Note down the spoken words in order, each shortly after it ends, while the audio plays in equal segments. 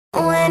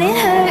when it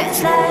hurts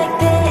like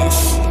this.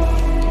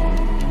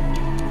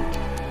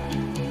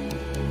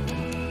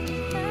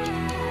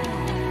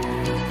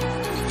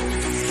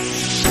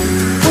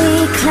 We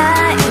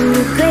climb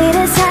the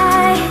greatest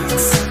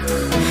heights,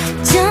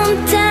 jump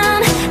down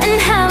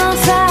and have a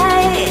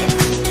fight,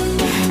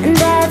 and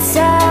that's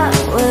all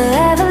we'll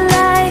ever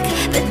like.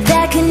 But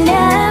that can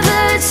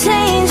never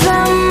change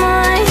my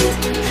mind.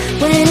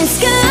 When it's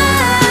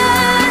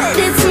good,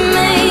 it's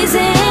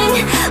amazing.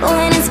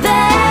 When it's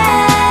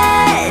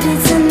bad,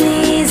 it's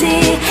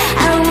uneasy.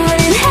 I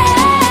wouldn't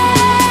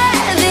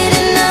have it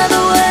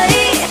another way.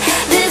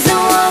 There's no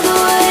other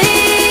way.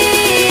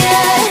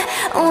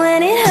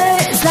 When it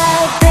hurts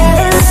like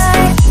this,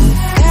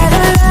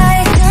 never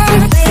like,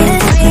 never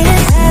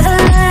like, never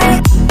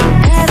like,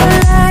 never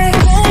like,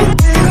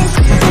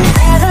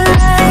 never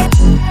like,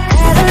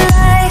 never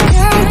like,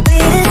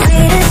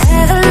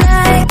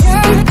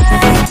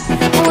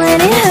 when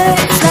it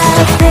hurts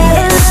like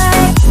this,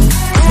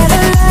 never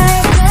like, never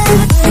like,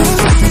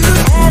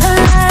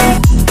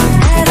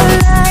 never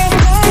like,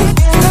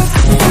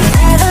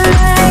 never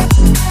like,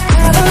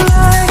 never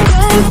like,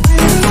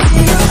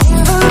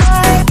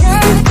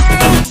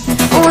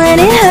 when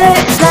it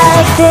hurts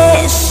like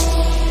this.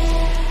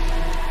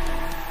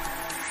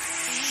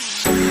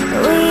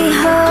 We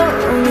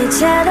hold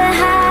each other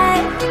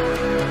high,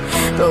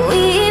 but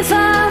we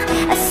fall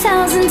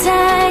 1,000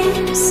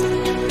 times.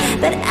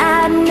 But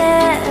I'd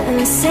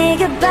never say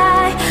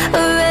goodbye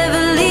or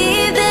ever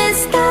leave this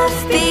stuff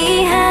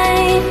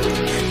behind.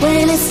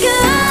 When it's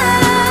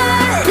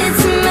good,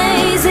 it's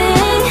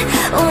amazing.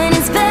 When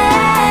it's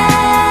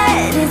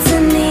bad, it's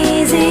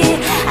uneasy.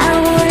 I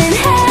wouldn't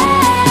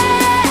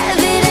have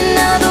it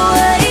another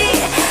way.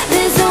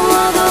 There's no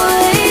other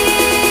way.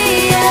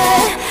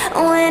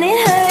 When it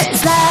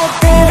hurts like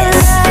this,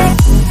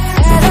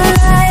 never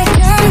like,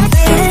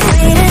 never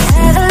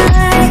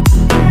like,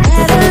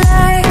 never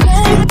like,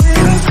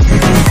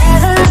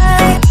 never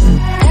like,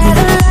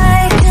 never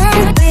like,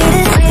 never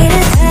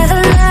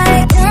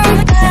like,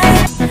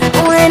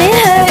 when it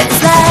hurts.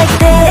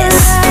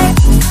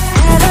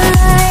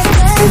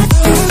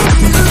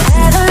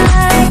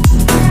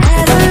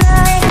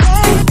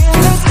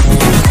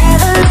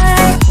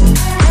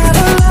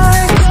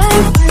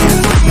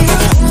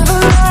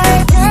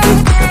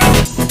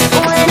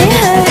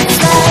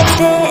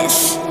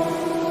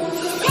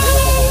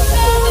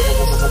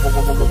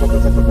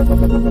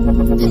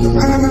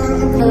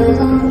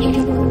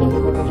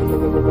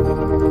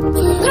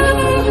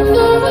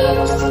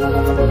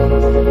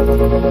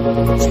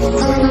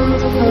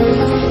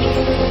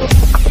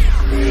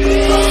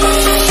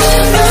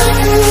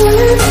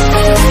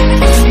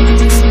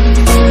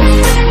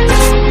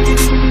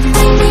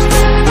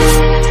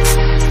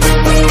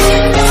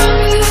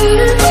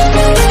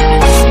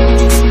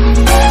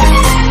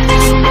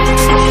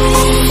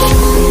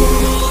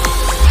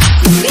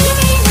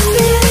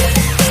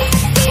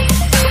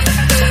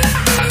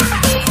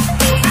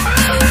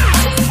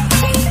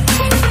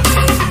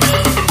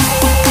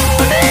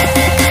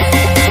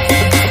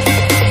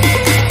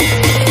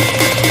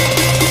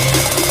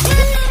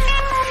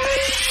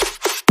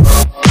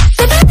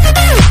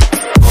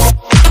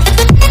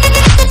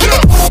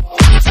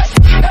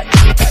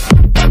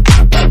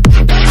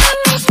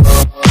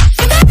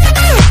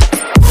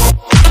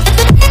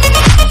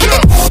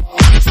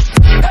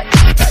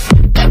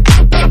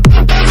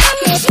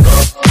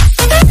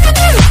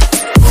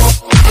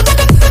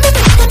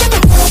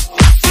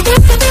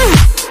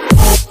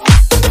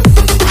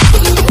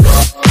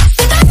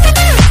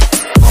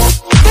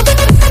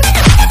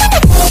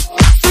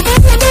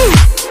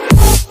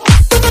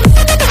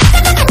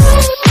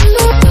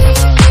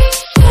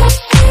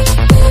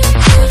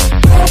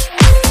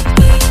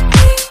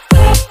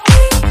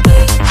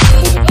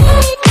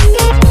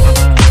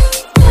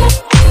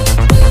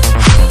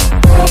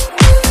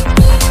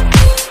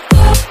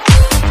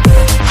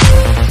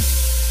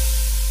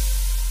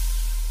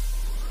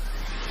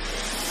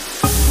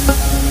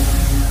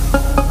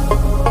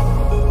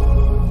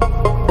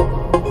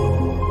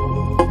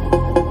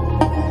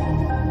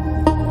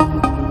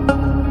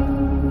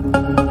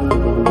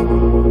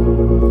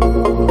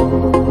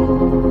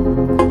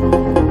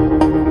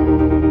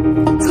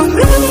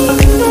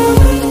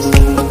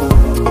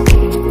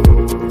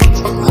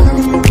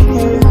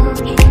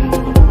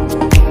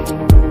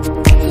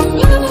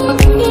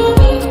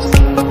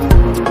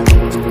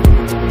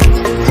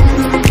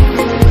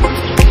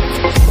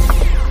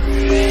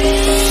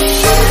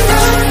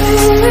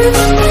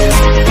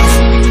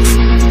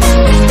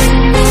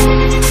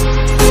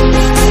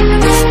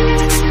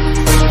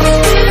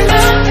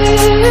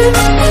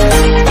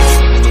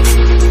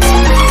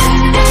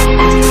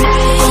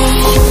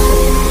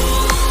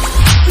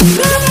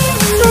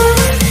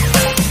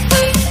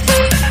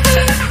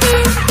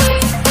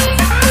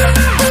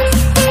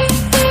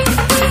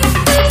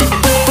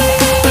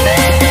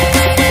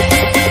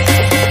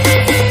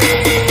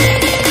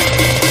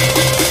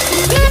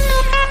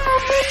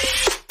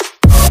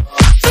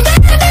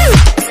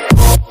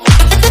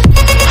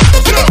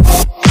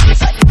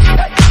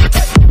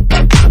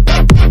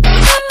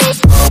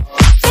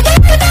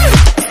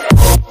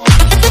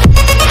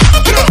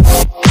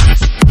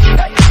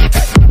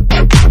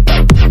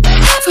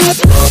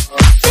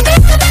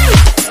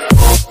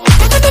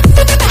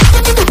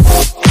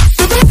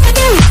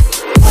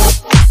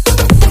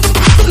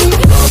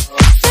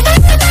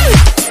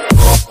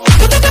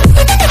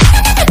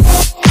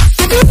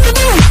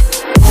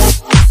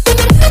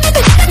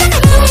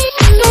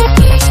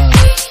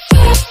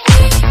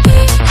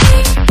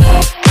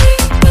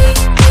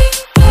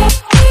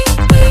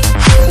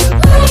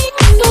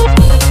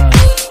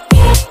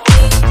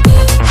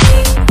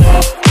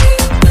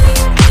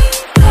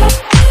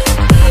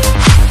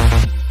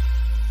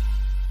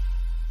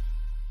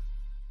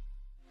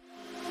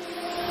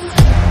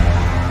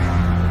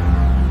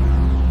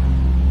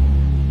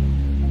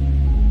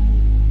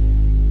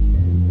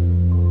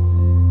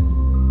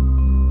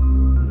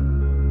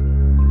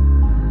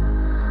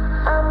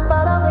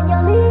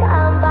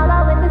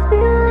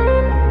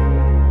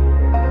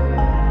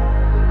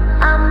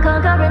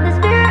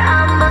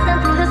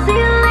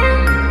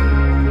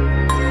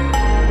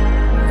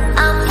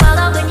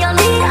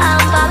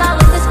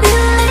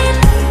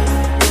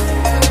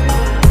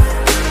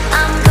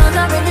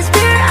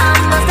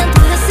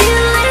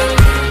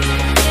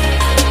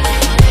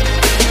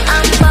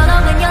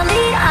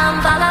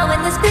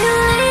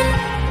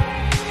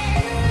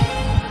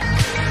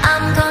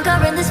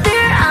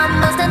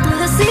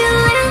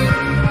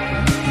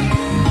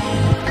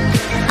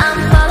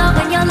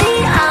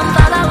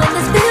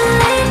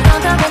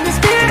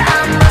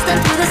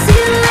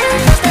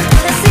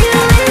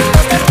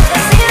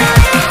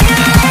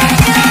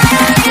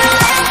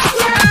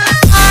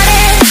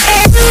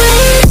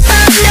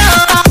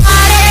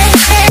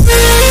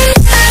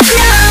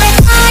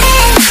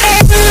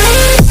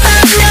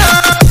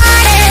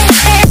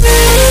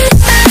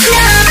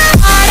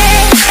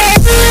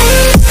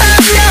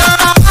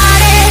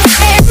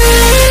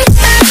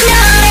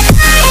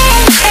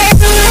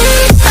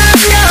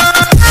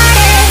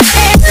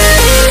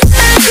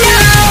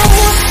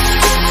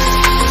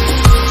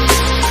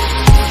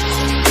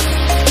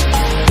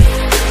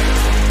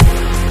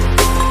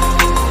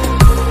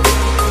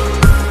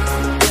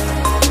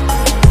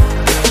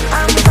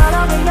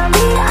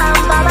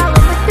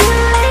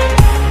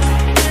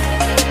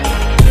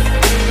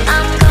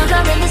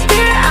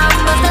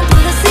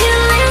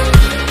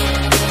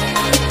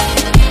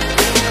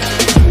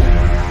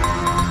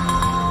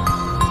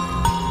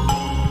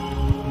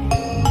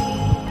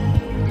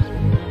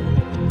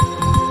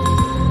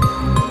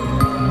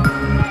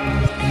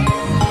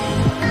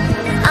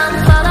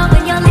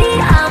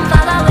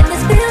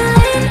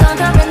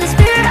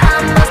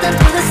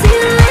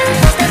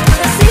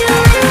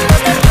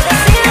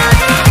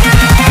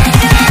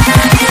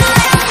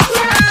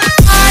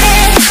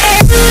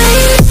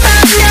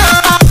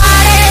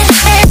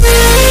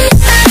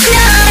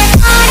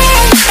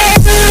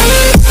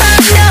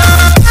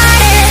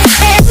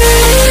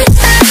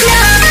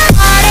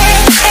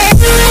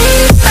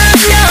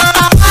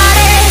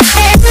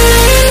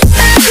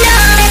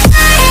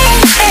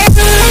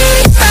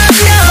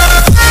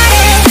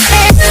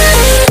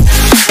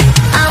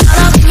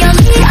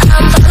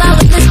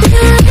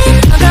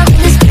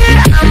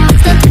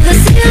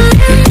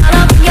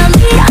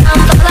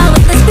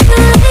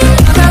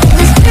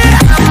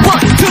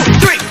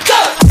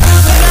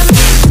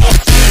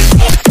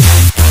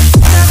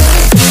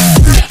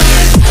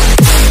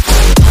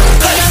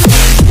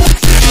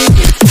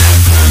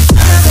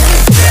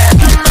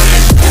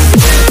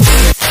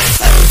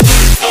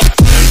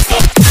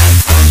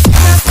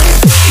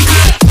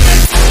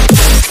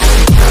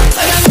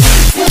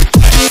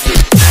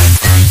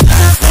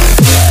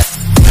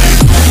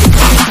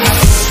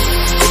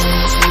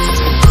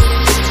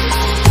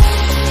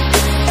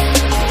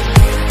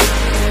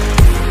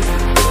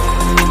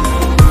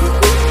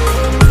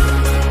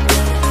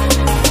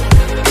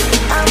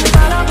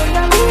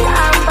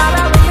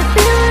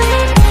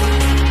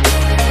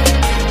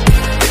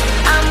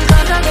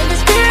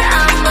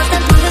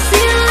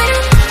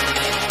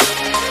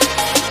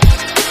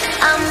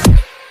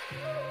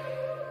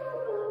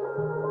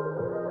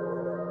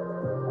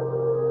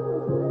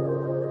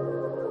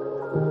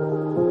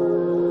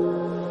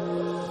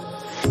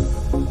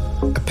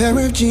 pair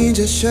of jeans,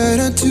 a shirt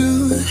or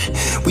two.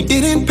 We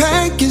didn't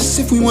pack as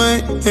if we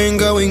weren't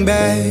going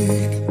back.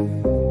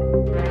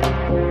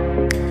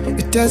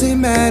 It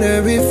doesn't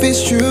matter if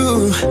it's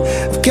true.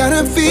 I've got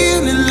a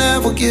feeling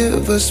love will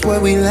give us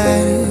what we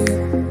lack.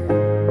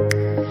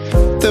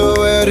 The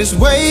world is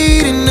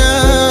waiting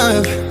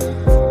up.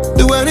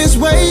 The world is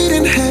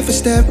waiting half a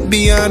step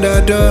beyond our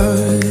door.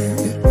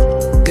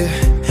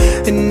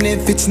 Yeah. And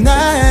if it's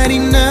not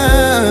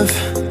enough,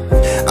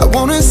 I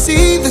wanna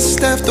see the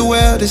stuff the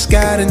world has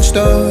got in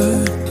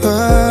store.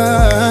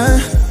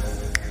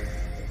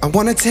 I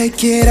wanna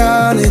take it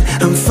all in,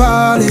 I'm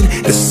falling.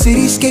 The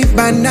cityscape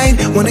by night,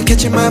 wanna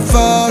catch in my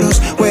photos.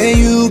 Where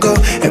you go,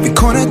 every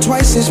corner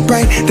twice as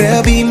bright.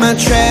 They'll be my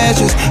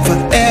treasures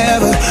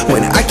forever.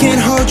 When I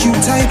can't hold you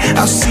tight,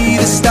 I'll see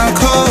the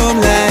Stockholm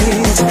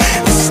lights.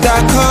 The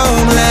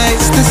Stockholm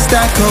lights, the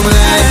Stockholm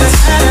lights. The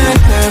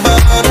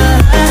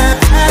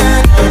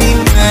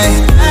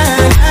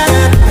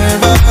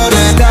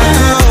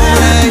Stockholm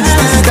lights,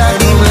 the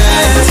Stockholm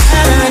lights.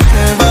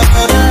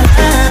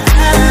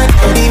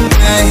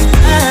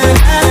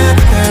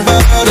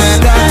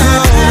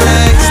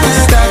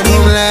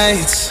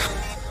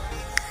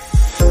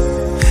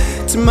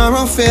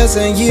 Tomorrow feels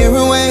a year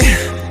away,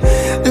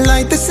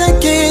 like the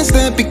seconds,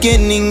 the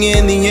beginning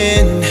and the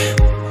end.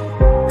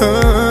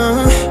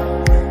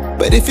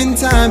 But if in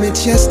time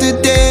it's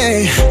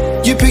yesterday,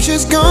 your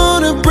picture's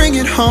gonna bring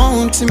it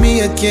home to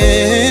me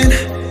again.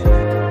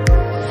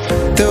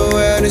 The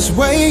world is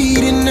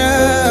waiting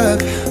up.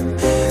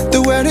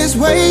 The world is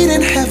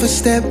waiting half a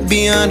step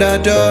beyond our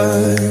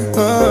door.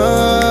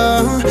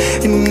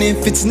 And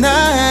if it's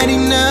not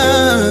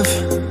enough,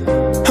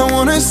 I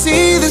wanna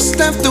see the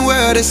stuff the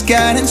world has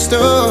got in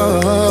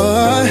store.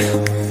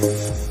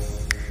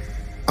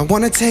 I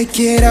wanna take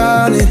it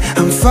all in,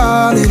 I'm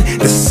falling.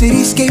 The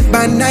cityscape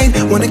by night,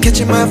 wanna catch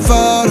in my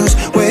photos.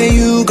 Where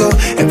you go,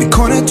 every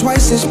corner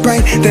twice as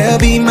bright. They'll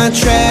be my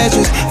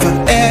treasures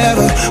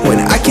forever. When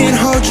I can't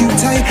hold you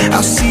tight,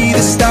 I'll see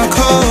the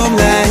Stockholm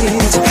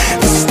lights.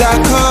 The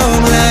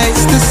Stockholm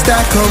lights, the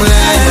Stockholm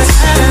lights.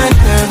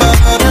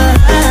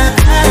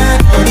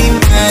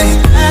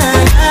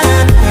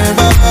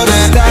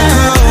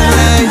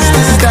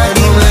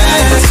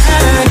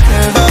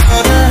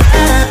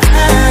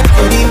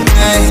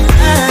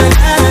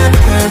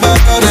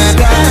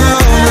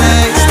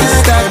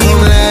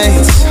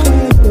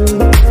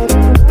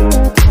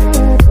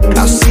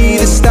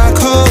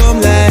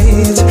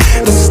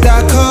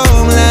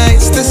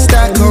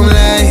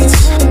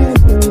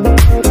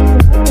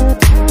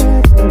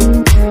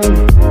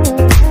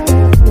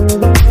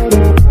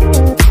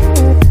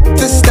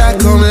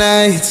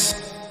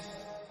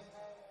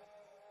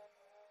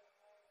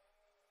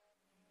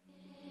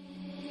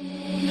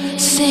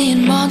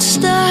 Seeing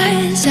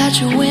monsters out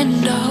your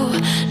window.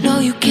 No,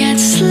 you can't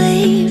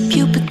sleep,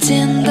 you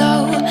pretend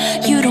though.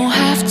 You don't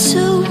have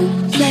to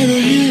play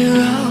the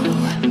hero,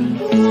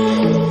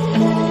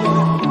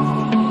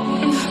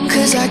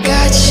 'cause I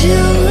got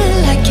you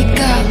like you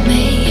got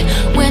me.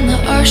 When the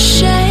earth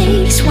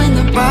shakes, when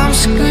the bombs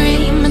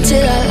scream,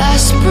 until our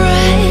last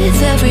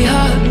breath, every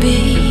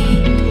heartbeat.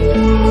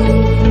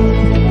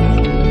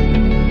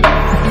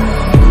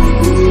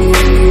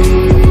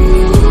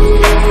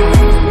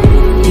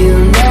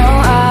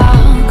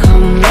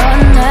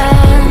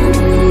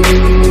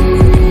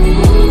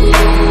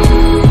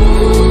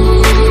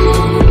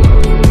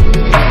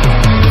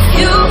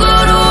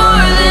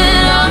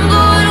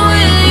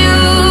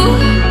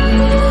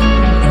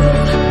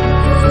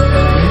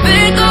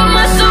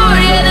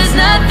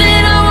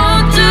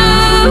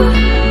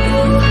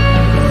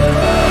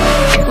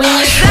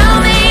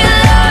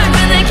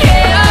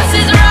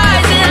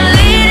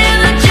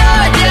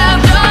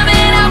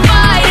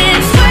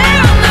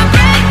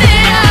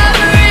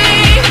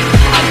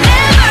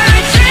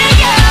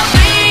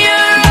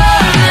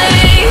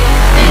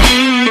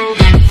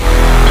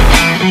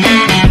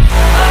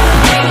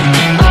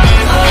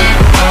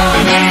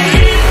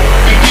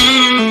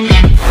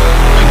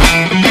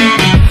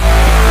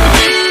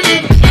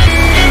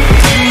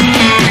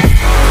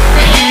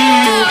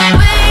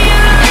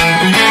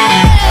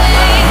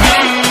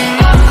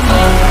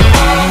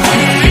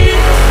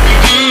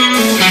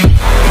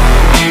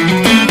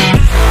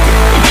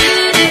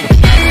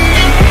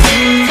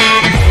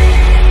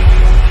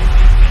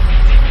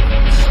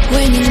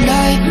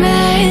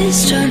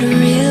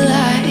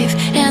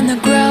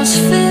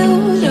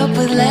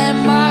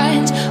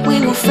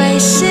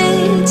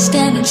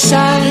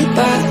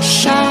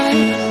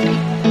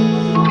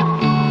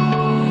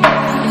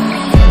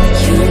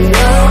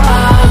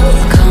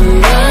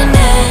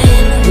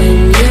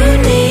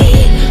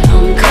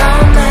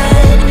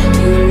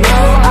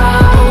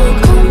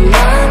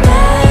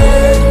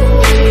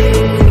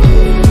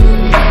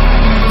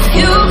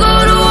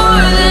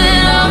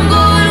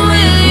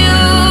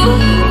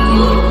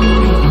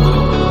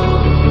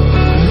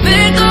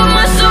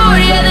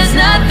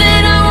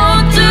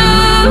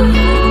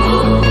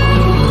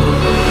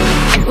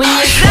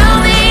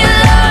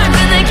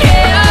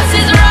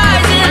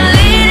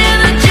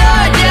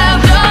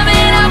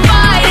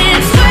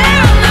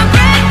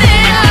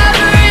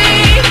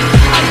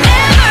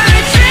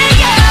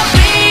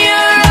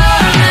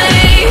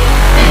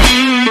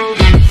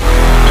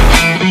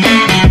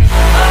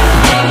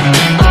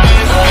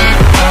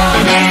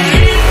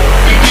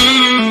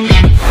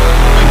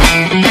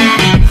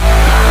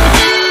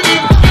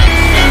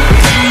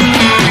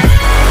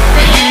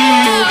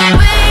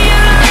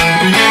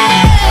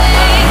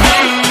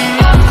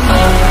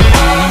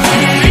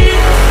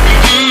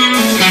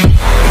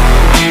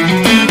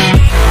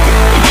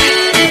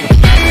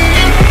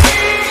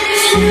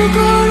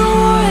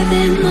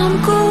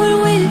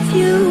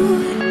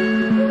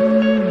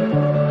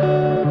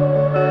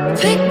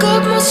 pick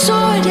up my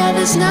sword, yeah,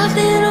 there's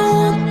nothing I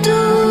won't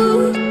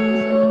do.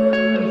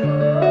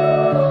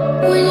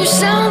 When you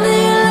sound the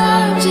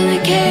alarms and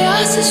the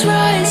chaos is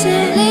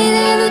rising,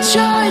 leading the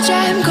charge,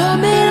 I am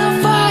coming,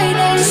 I'll fight.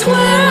 I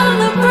swear on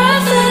the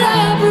breath that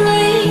I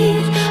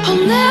breathe,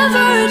 I'll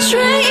never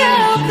retreat,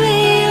 yeah, I'll be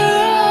your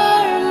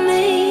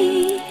army.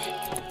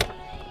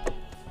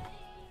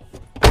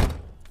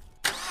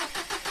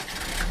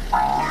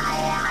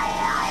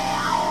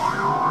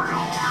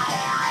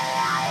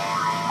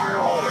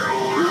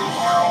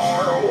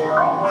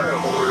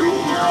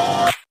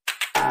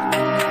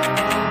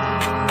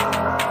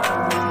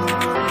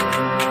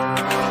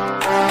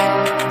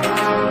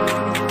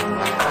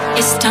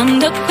 It's time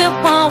to quit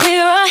while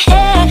we're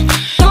ahead.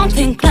 Don't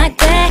think like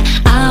that.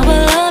 I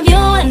will love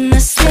you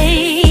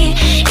endlessly.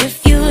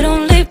 If you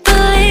don't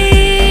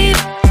believe,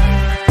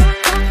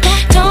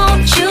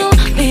 don't you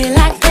be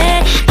like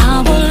that.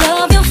 I will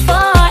love you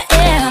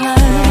forever.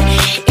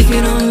 If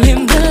you don't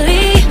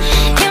believe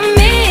in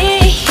me,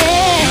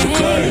 yeah. You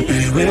could be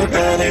with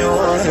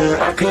anyone,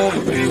 I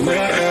could be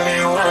with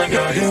anyone.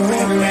 You're here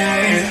with me,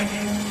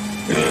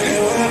 you're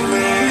here with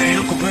me.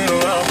 You could be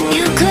around, but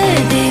You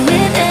could be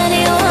with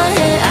anyone,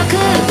 I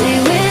could be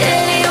with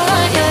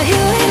anyone. You're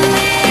here with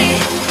me,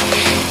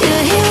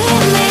 you're here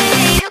with me.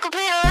 You could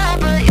be around,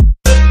 but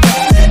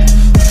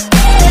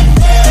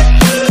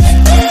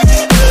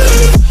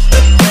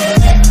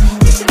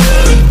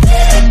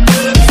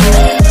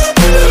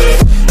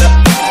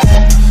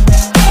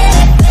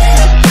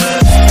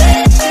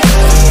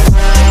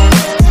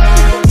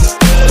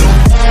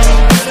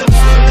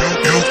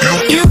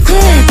you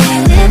could be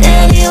with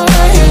anyone,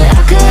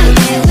 I could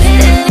be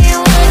with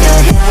anyone.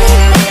 You're here with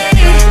me,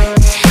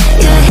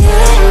 you're here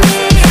with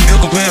me. you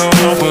could be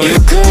around, but You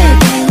could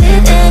be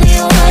with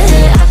anyone,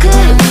 I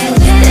could be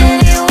with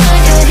anyone.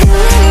 You're here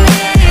with me,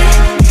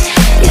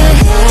 you're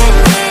here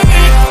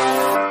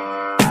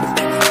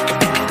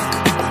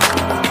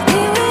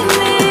with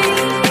me.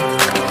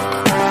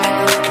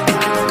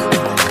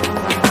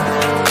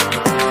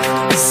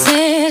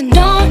 Said,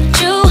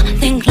 don't you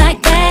think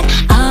like that.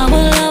 I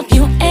will love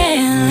you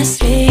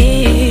endlessly.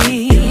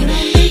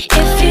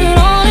 If you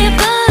only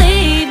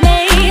believe me,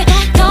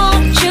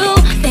 don't you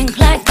think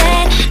like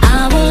that.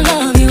 I will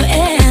love you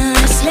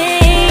endlessly.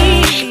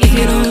 If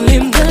you don't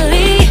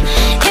believe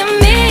in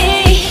me,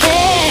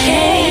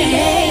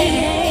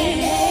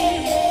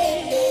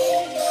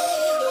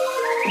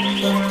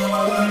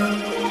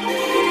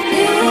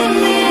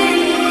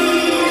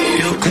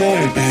 you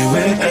could be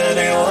with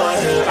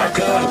anyone, I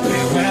could be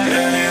with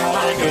anyone.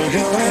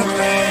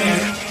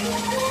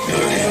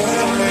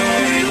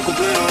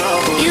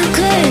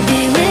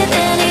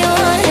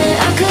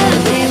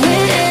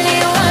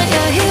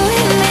 You're here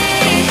with me,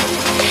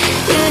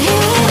 you're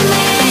here with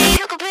me.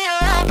 You could be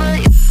around, but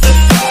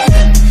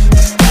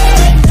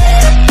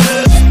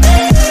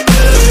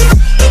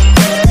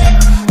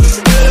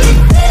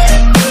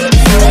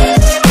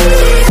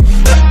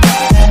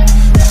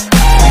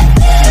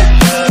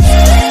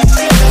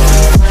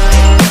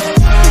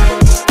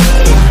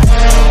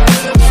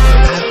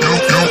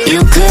you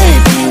could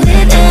be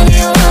with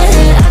anyone,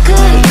 I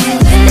could be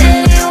with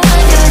anyone.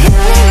 You're here with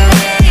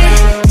me,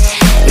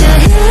 you're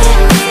here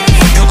with me.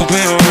 You could be around, but you could be with anyone, I could be with anyone. You're here with me, you're here with me. you could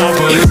be around,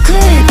 but You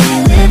could be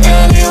with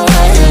anyone,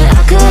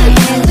 I could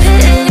be with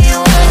anyone.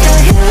 You're here with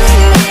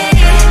me,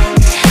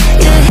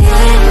 you're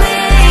here with me.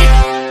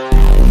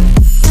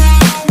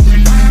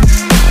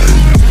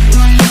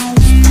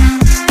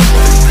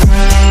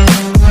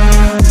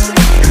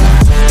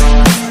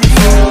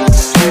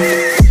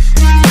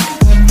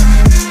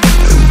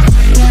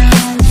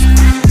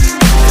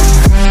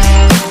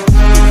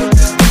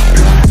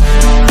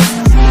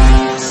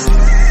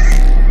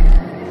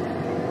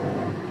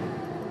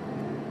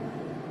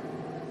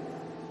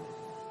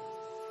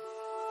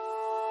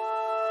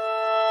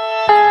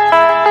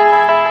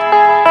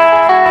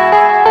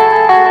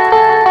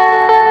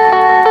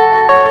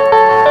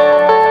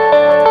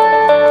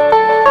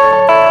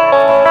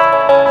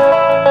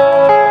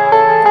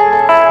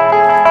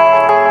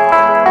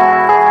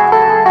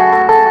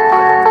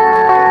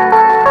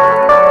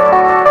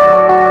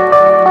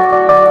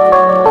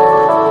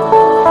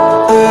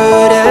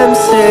 Heard them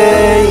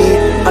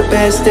say our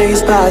best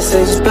days pass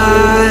us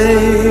by,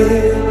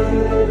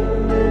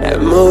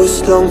 and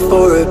most long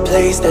for a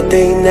place that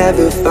they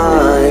never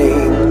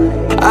find.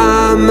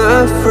 I'm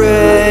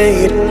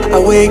afraid I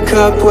wake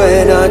up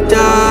when I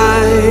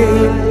die,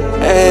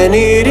 and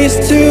it is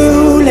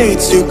too late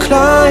to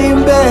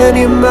climb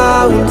any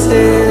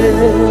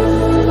mountain.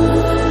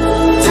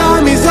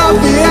 Time is of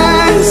the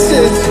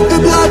essence, the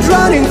blood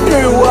running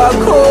through our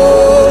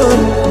core.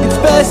 It's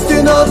best to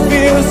not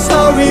feel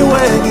sorry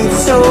when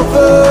it's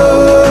over.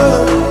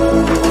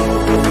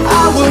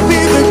 I will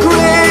be the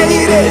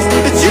greatest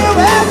that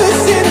you've ever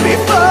seen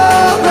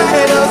before,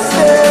 and I'll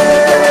stay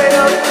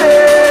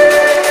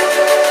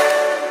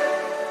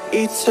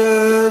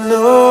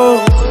eternal.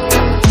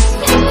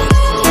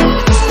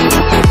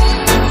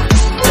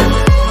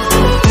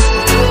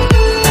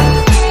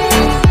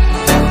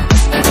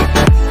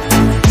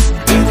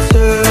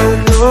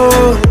 Eternal.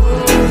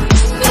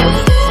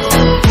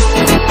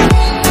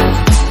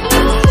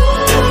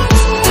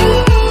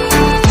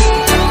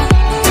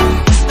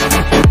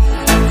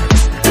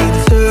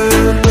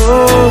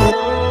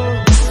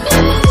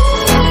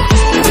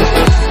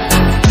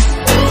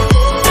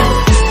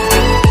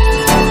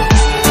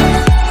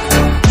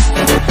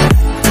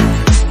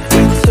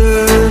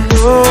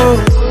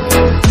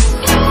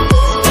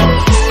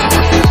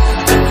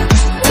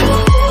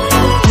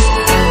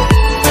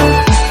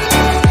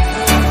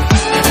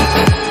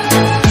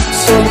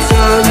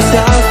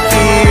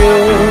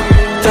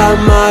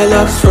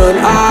 sparks run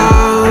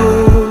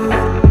out.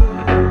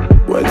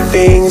 When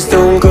things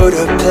don't go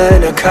to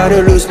plan, I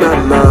kinda lose my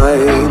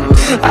mind.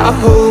 I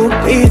hope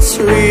it's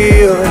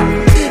real,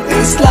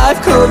 this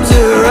life comes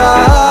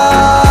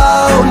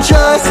around.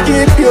 Just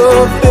keep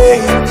your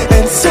faith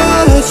and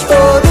search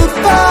for the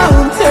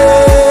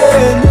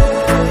fountain.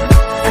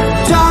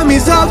 Time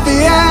is of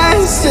the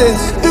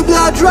essence, the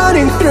blood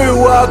running through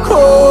our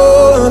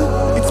core.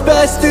 It's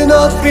best to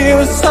not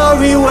feel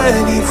sorry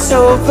when it's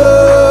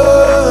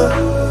over.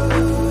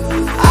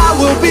 I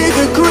will be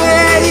the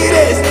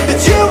greatest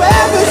that you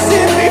ever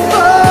seen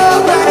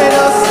before, and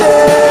I'll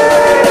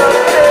stay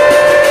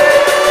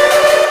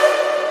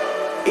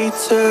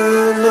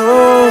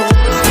eternal.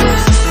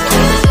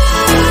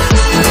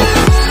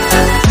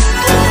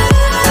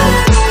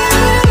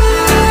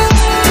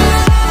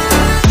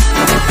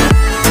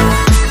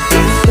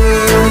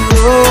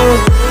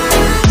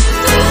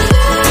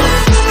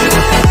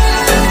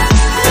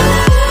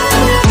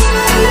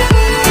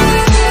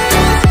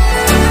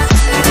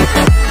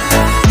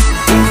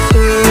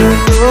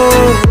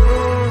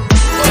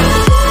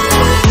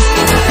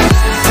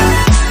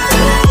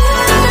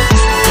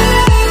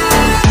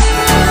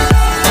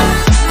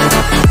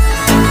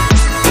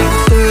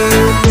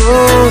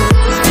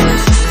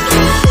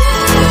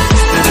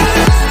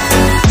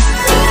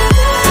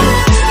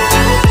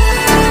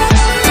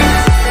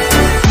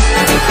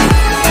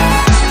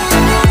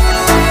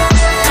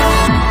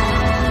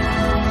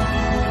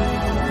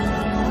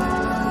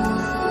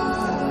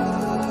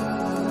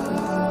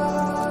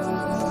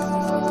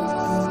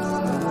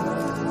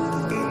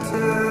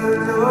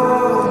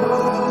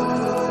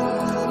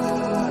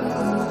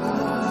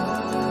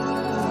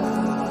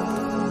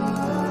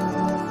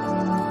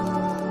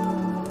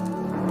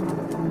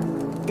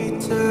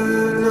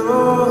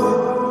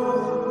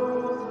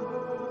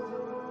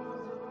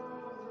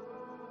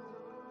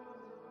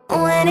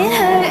 When it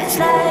hurts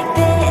like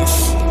this,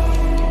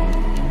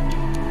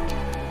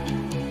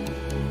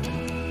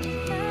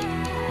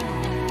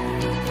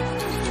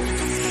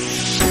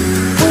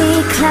 we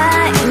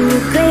climb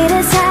the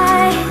greatest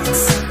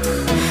heights,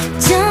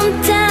 jump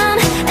down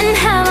and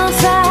have a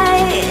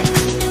fight.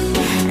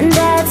 And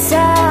that's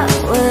all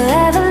we'll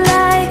ever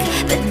like,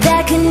 but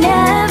that can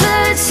never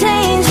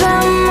change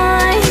my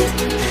mind.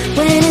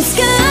 When it's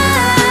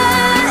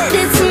good,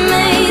 it's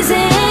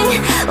amazing.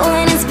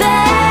 When it's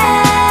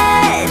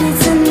bad,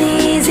 it's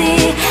uneasy.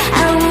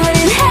 I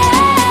wouldn't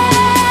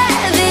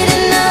have it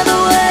another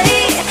way.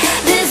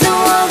 There's no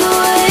other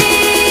way.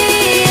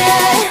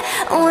 Yeah.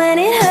 When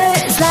it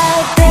hurts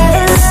like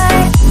this,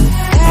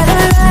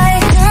 ever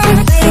like, ever like,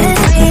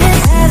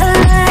 ever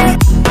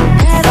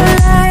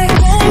like,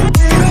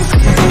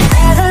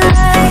 ever like, ever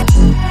like,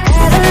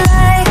 ever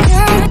like,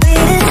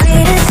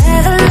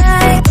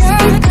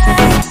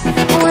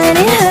 when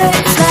it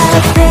hurts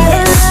like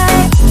this,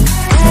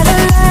 ever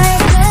like, ever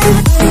like,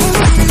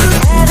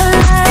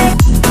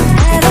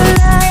 ever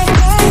like,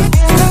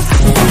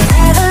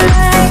 ever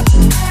like,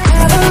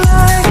 ever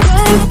like,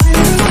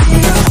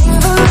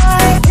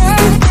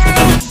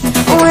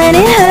 when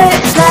it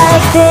hurts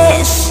like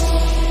this.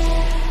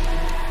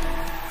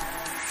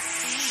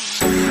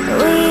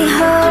 We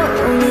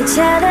hold each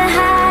other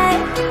high,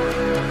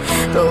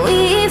 but we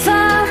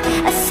fall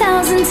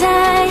 1,000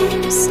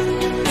 times.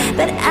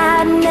 But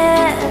I'd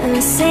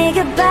never say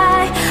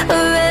goodbye or